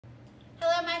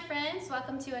Hello my friends,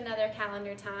 welcome to another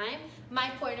calendar time.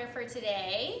 My pointer for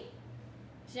today,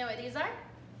 do you know what these are?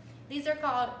 These are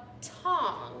called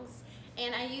tongs,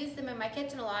 and I use them in my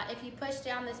kitchen a lot. If you push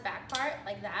down this back part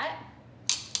like that,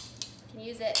 you can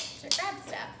use it to grab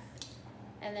stuff.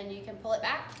 And then you can pull it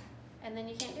back, and then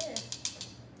you can't do it.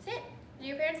 That's it. Do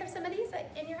your parents have some of these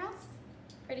in your house?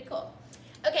 Pretty cool.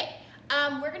 Okay,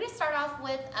 we're gonna start off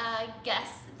with a Guess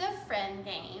the Friend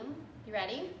game. You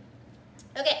ready?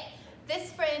 Okay,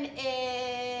 this friend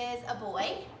is a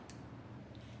boy.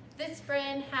 This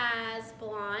friend has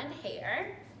blonde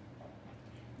hair.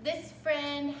 This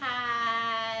friend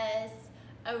has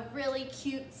a really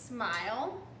cute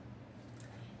smile.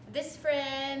 This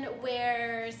friend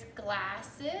wears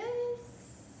glasses.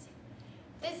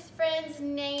 This friend's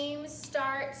name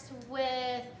starts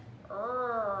with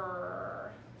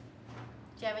R.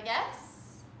 Do you have a guess?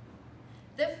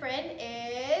 The friend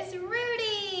is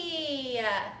Rudy.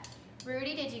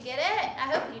 Rudy, did you get it?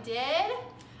 I hope you did.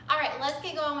 All right, let's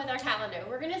get going with our calendar.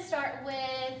 We're gonna start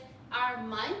with our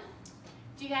month.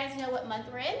 Do you guys know what month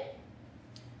we're in?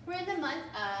 We're in the month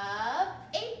of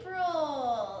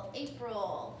April.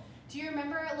 April. Do you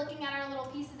remember looking at our little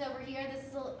pieces over here? This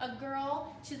is a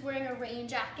girl. She's wearing a rain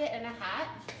jacket and a hat.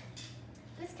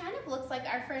 This kind of looks like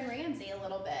our friend Ramsey a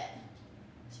little bit.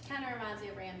 She kind of reminds me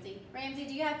of Ramsey. Ramsey,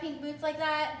 do you have pink boots like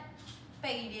that?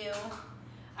 Bet you do.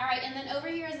 All right, and then over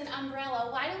here is an umbrella.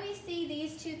 Why do we see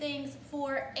these two things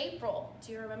for April?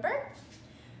 Do you remember?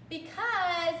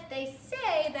 Because they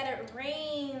say that it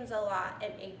rains a lot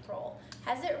in April.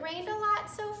 Has it rained a lot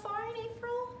so far in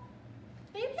April?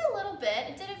 Maybe a little bit.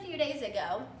 It did a few days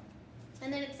ago.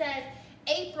 And then it says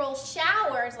April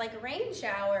showers, like rain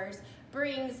showers,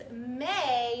 brings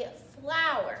May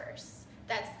flowers.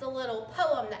 That's the little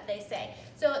poem that they say.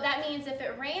 So that means if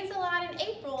it rains a lot in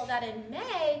April, that in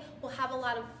May we'll have a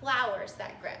lot of flowers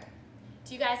that grow.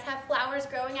 Do you guys have flowers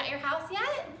growing at your house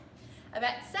yet? I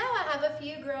bet so. I have a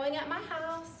few growing at my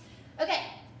house. Okay,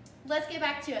 let's get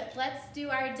back to it. Let's do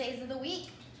our days of the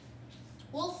week.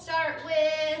 We'll start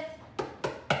with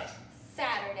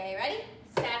Saturday. Ready?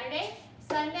 Saturday,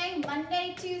 Sunday,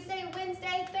 Monday, Tuesday,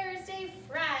 Wednesday, Thursday,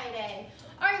 Friday.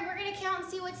 All right, we're gonna count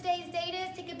and see what today's date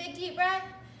is. Take a big deep breath.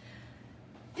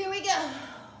 Here we go.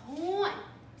 1,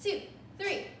 2,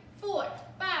 3, 4,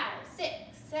 5, 6,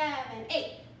 7,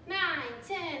 8, 9,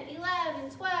 10, 11,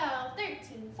 12,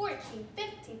 13, 14,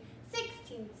 15,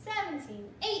 16, 17,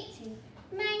 18,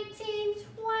 19, 20.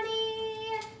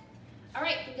 All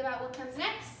right, think about what comes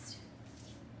next.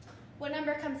 What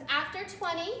number comes after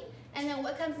 20? And then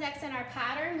what comes next in our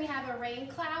pattern? We have a rain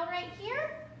cloud right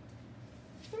here.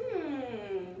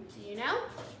 Do you know?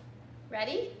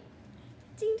 Ready?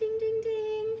 Ding, ding, ding,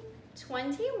 ding.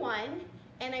 21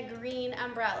 and a green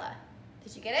umbrella.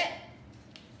 Did you get it?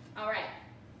 All right.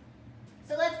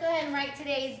 So let's go ahead and write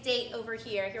today's date over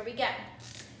here. Here we go.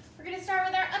 We're gonna start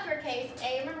with our uppercase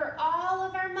A. Remember, all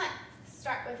of our months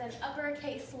start with an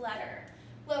uppercase letter.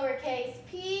 Lowercase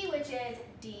p, which is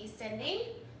descending.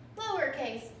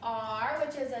 Lowercase r,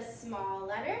 which is a small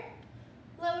letter.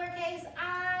 Lowercase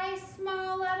I,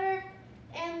 small letter.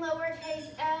 And lowercase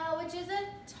l, which is a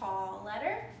tall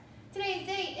letter. Today's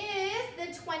date is the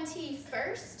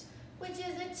 21st, which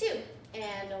is a 2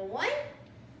 and a 1.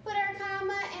 Put our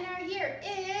comma, and our year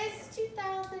is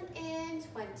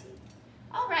 2020.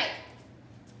 All right,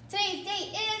 today's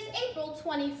date is April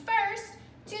 21st,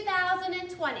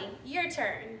 2020. Your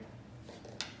turn.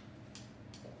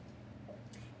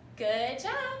 Good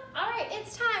job. All right,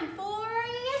 it's time for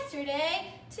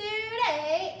yesterday,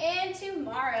 today, and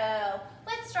tomorrow.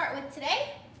 Let's start with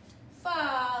today.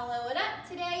 Follow it up.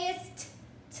 Today is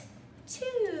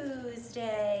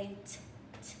Tuesday.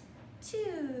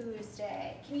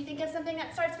 Tuesday. Can you think of something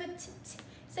that starts with t?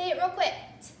 Say it real quick.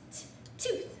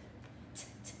 Tooth.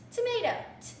 Tomato.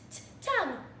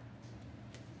 Tongue.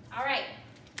 All right.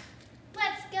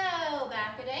 Let's go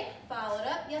back a day. Follow it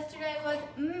up. Yesterday was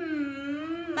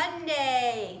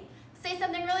Monday. Say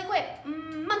something really quick.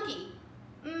 Monkey.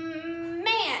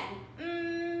 Man.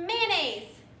 Mayonnaise.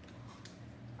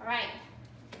 All right.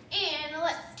 And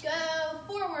let's go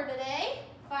forward today.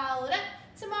 Follow it up.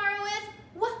 Tomorrow is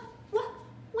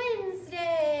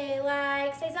Wednesday.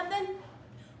 Like, say something.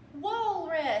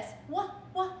 Walrus.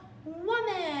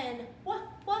 Woman.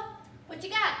 What you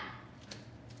got?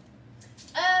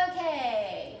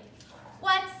 Okay.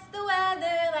 What's the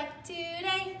weather like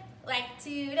today? Like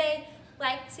today.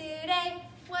 Like today.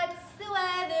 What's the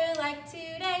weather like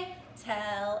today?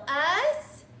 Tell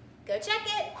us. Go check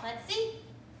it. Let's see.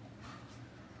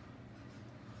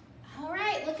 All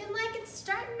right, looking like it's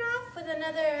starting off with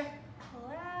another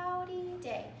cloudy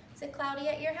day. Is it cloudy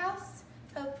at your house?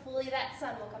 Hopefully that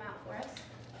sun will come out for us.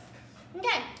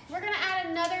 Okay, we're gonna add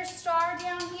another star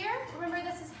down here. Remember,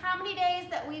 this is how many days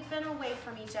that we've been away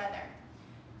from each other.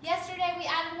 Yesterday we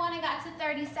added 1 and got to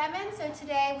 37, so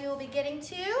today we will be getting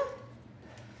to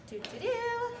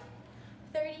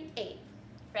 38.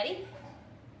 Ready?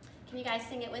 Can you guys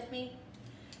sing it with me?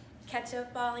 Catch a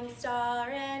falling star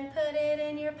and put it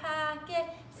in your pocket.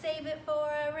 Save it for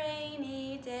a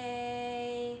rainy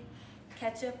day.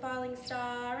 Catch a falling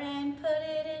star and put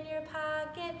it in your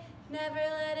pocket. Never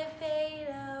let it fade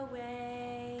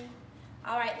away.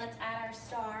 All right, let's add our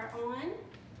star on.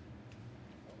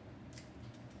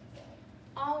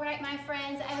 All right, my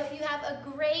friends, I hope you have a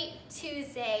great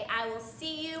Tuesday. I will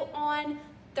see you on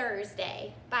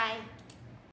Thursday. Bye.